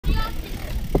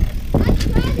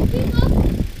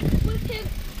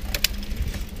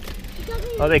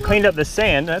Oh, they cleaned up the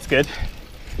sand. That's good.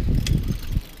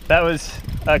 That was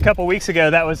a couple weeks ago.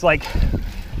 That was like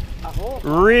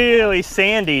really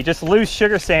sandy, just loose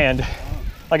sugar sand,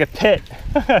 like a pit.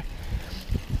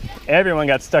 Everyone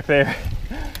got stuck there.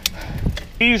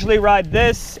 We usually ride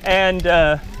this, and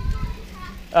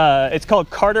it's called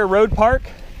Carter Road Park.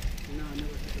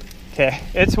 Okay,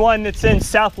 it's one that's in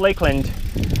South Lakeland.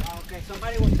 Okay,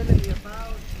 somebody was telling me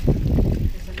about,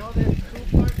 there's another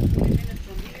two parks 20 minutes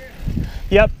from here.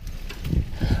 Yep.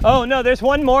 Oh no, there's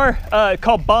one more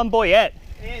called Bomboyette.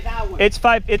 Hey, that one.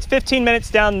 It's 15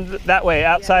 minutes down that way,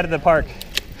 outside of the park.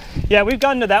 Yeah, we've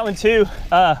gone to that one too.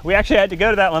 We actually had to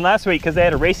go to that one last week because they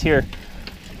had a race here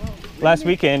last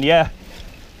weekend. Yeah.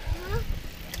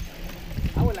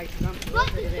 I would like to come.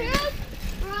 Look, the chairs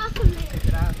were awesome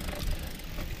there.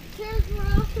 Chairs were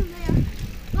awesome there.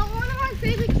 But one of our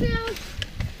favorite trails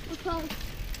was called.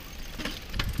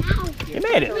 Ow! You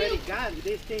made it. Already gone.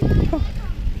 This thing. All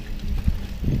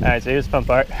right, so here's the fun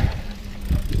part. You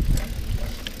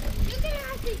can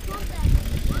actually jump that.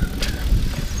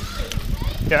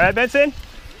 You all right, Benson?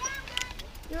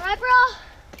 You alright, bro?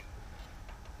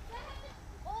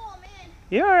 Oh, man.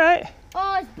 You all right?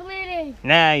 Oh, it's bleeding.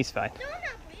 Nah, he's fine. No, I'm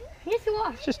not bleeding. Yes, you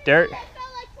are. It's just dirt. I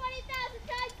felt like 20,000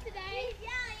 times today. Yeah,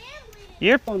 I am bleeding.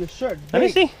 You're. On the shirt. Let me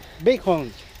see. Big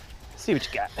ones. See what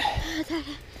you got.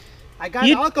 I got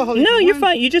alcohol. No, you're one.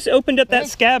 fine. You just opened up that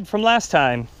scab from last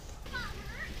time.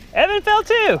 Evan fell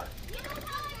too.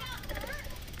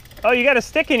 Oh, you got a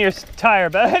stick in your tire,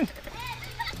 bud.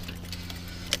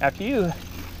 After you,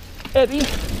 Evie.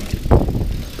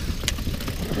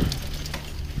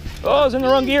 Oh, I was in the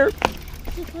wrong gear.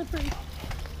 It's slippery.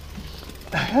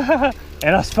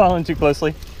 And I was following too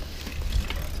closely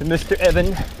to Mr.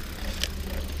 Evan.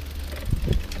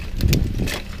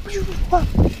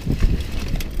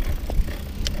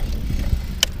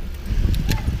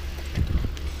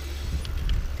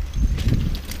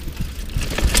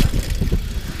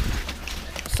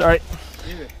 Sorry.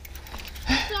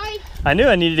 Sorry. I knew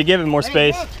I needed to give him more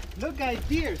space. Hey, look, guys,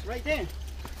 deers right there.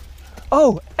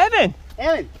 Oh, Evan!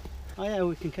 Evan. Oh yeah,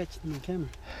 we can catch them on camera.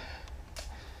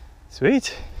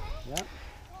 Sweet. Yep.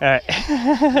 All right.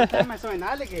 One time I saw an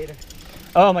alligator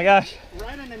Oh my gosh.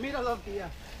 right in the middle of the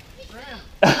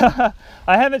trail.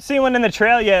 I haven't seen one in the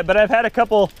trail yet, but I've had a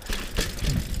couple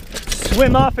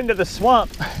swim off into the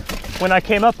swamp when I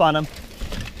came up on them.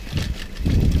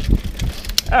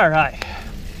 All right.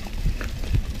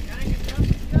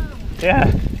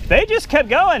 Yeah, they just kept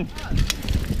going.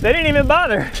 They didn't even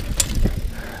bother.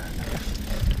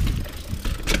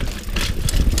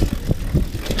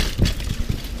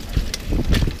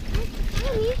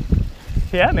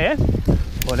 Yeah, man.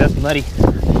 Boy, that's muddy.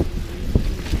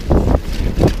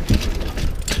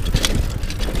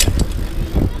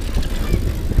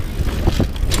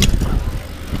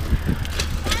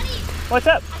 What's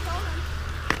up?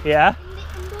 Yeah?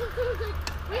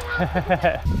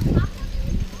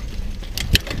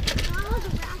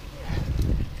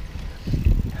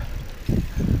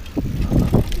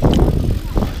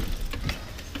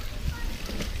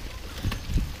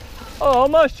 Oh,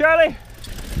 almost, Charlie.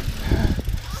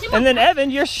 And then Evan,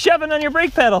 you're shoving on your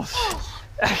brake pedals.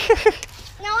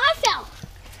 Now I fell.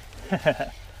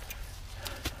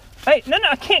 Hey, no,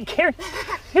 I can't carry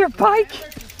your bike.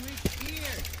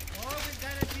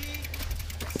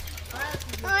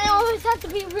 I always have to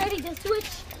be ready to switch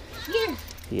gears.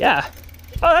 Yeah.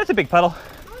 Oh, that's a big puddle.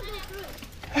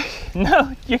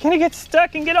 No, you're gonna get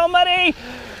stuck and get all muddy.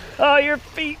 Oh, your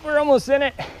feet were almost in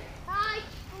it. I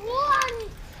won.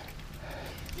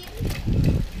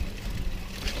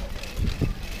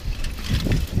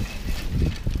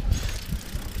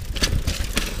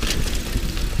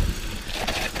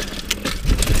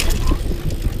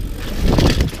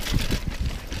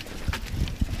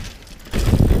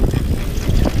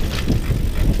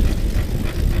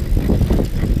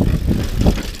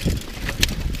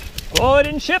 Oh, it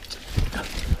didn't shift.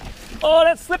 Oh,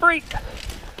 that's slippery.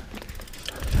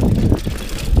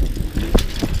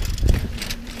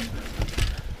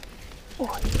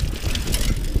 Oh.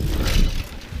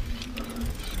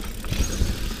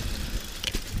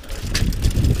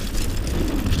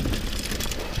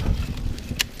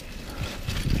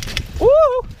 Woo!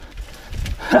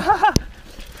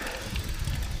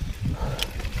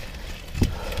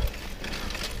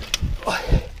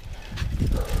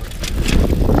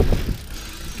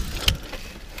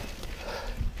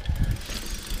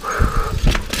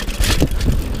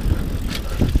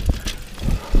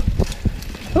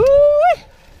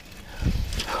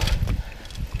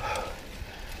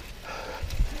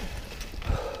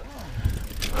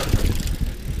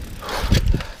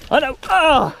 Oh no!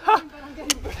 Oh!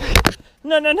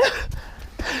 no, no, no.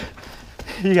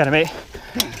 You got it, mate.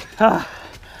 Ah.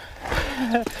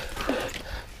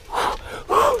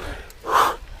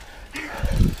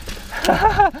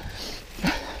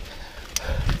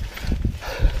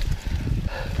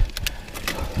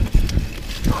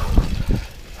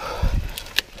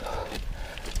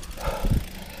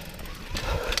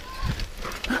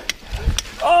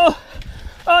 Oh,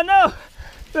 oh no,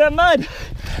 that mud.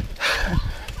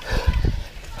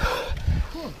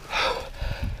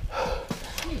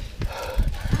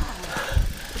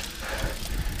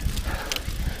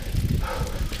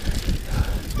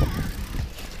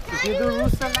 If you do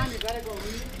rooster line, you gotta go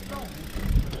really slow.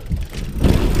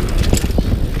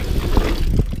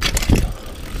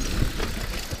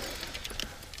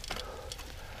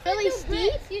 Really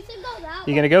steep? You should go that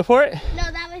You way. gonna go for it?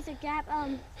 No, that was a gap.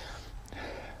 I'm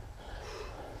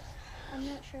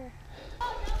not sure.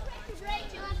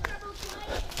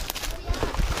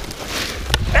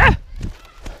 Ah!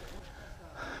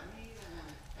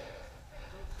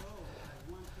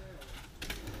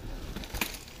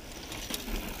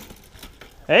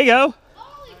 There you go.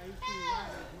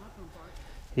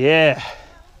 Yeah.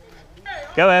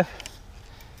 Go, Ev.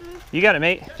 You got it,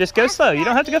 mate. Just go slow. You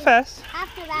don't have to go fast.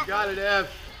 After that. Got it, Ev.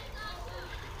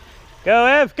 Go,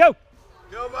 Ev. Go.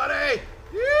 Go, buddy.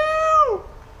 You.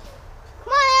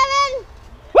 Come on, Evan.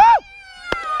 Woo!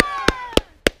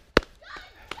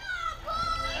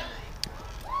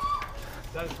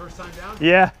 Is that his first time down?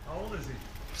 Yeah. How old is he?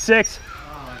 6.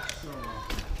 Oh, it's so long.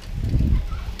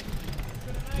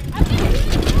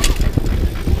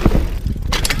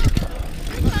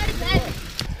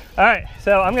 All right,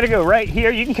 so I'm gonna go right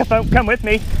here. You can come with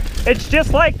me. It's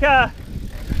just like, yep.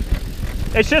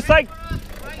 It's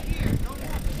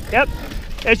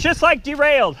just like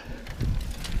derailed.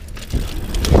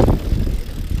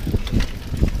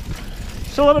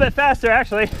 Just a little bit faster,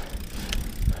 actually.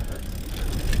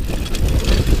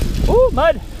 Ooh,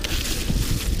 mud.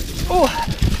 Ooh.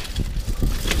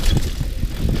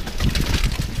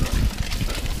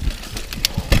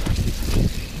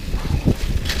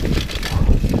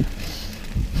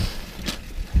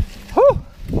 Whew.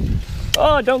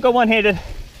 Oh, don't go one-handed.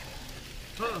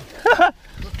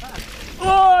 Oh,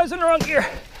 I was in the wrong gear.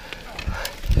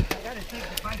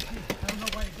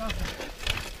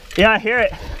 Yeah, I hear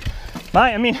it.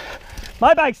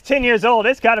 My bike's 10 years old.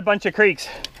 It's got a bunch of creaks.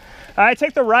 All right,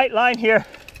 take the right line here.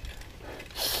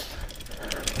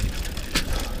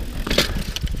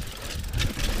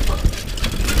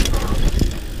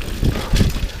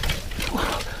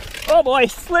 Oh boy,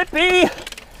 slippy.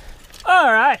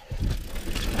 All right.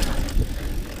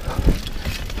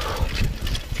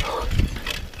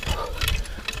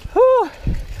 Whew.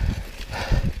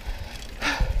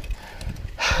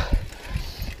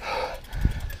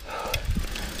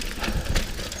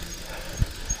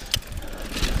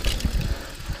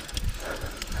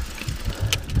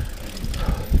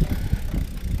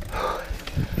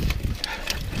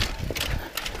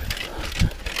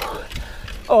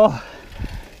 Oh.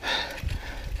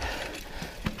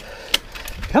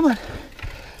 Come on.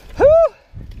 Woo.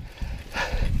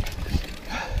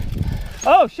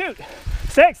 Oh, shoot.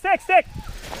 Stick.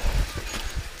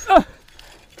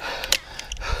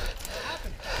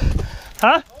 Huh?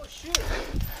 Oh, shoot.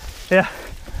 Yeah.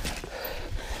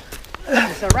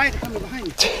 It's a rider coming behind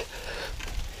you.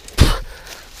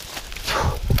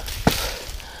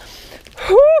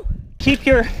 Woo. Keep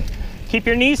your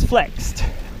knees flexed.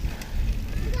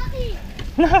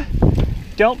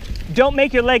 Don't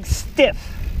make your legs stiff,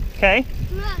 okay?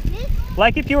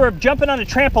 Like if you were jumping on a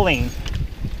trampoline.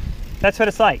 That's what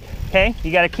it's like, okay?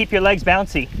 You gotta keep your legs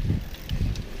bouncy.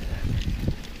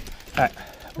 All right,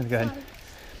 let me go ahead.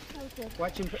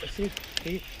 Watch him.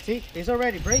 See, he's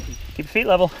already braking. Keep your feet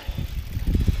level.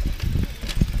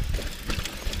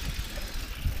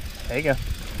 There you go.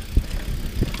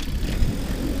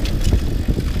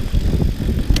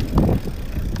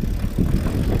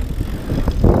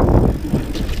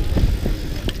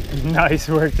 Nice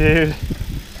work, dude.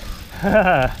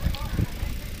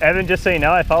 Evan, just so you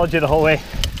know, I followed you the whole way.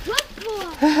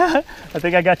 I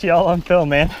think I got you all on film,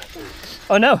 man.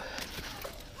 Oh no,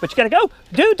 but you gotta go.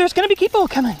 Dude, there's gonna be people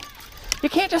coming. You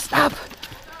can't just stop.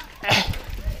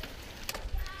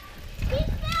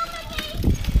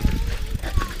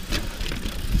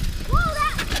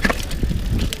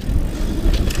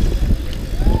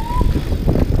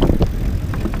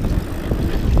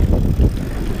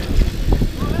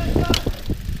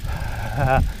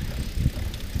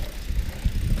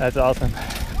 That's awesome.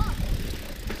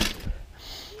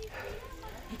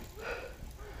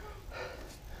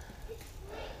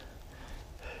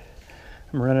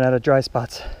 I'm running out of dry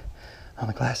spots on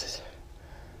the glasses.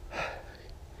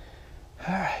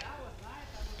 All right.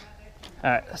 All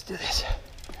right, let's do this.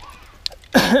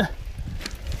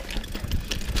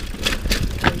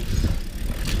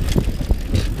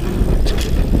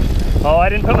 Oh, I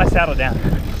didn't put my saddle down.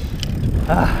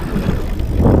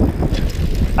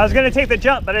 I was gonna take the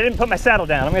jump, but I didn't put my saddle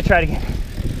down. I'm gonna try it again.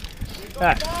 All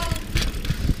right.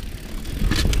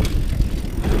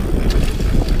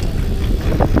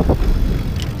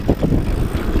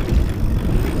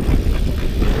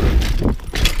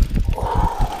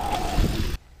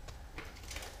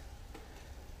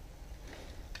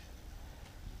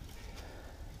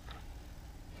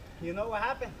 You know what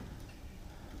happened?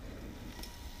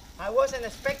 I wasn't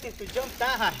expecting to jump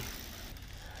that high.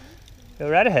 Go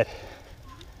right ahead.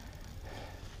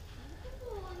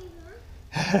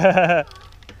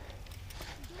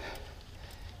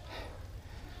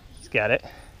 He's got it.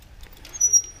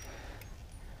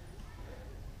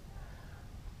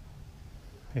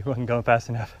 He wasn't going fast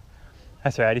enough.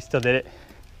 That's all right, he still did it.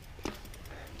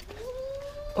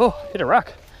 Oh, hit a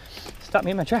rock. Stop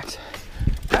me in my tracks.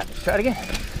 All right, try it again.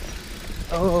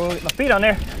 Oh, get my feet on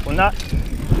there. Well, not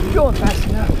going fast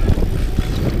enough.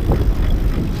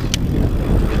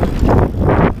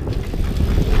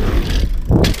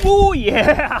 Oh,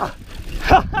 yeah.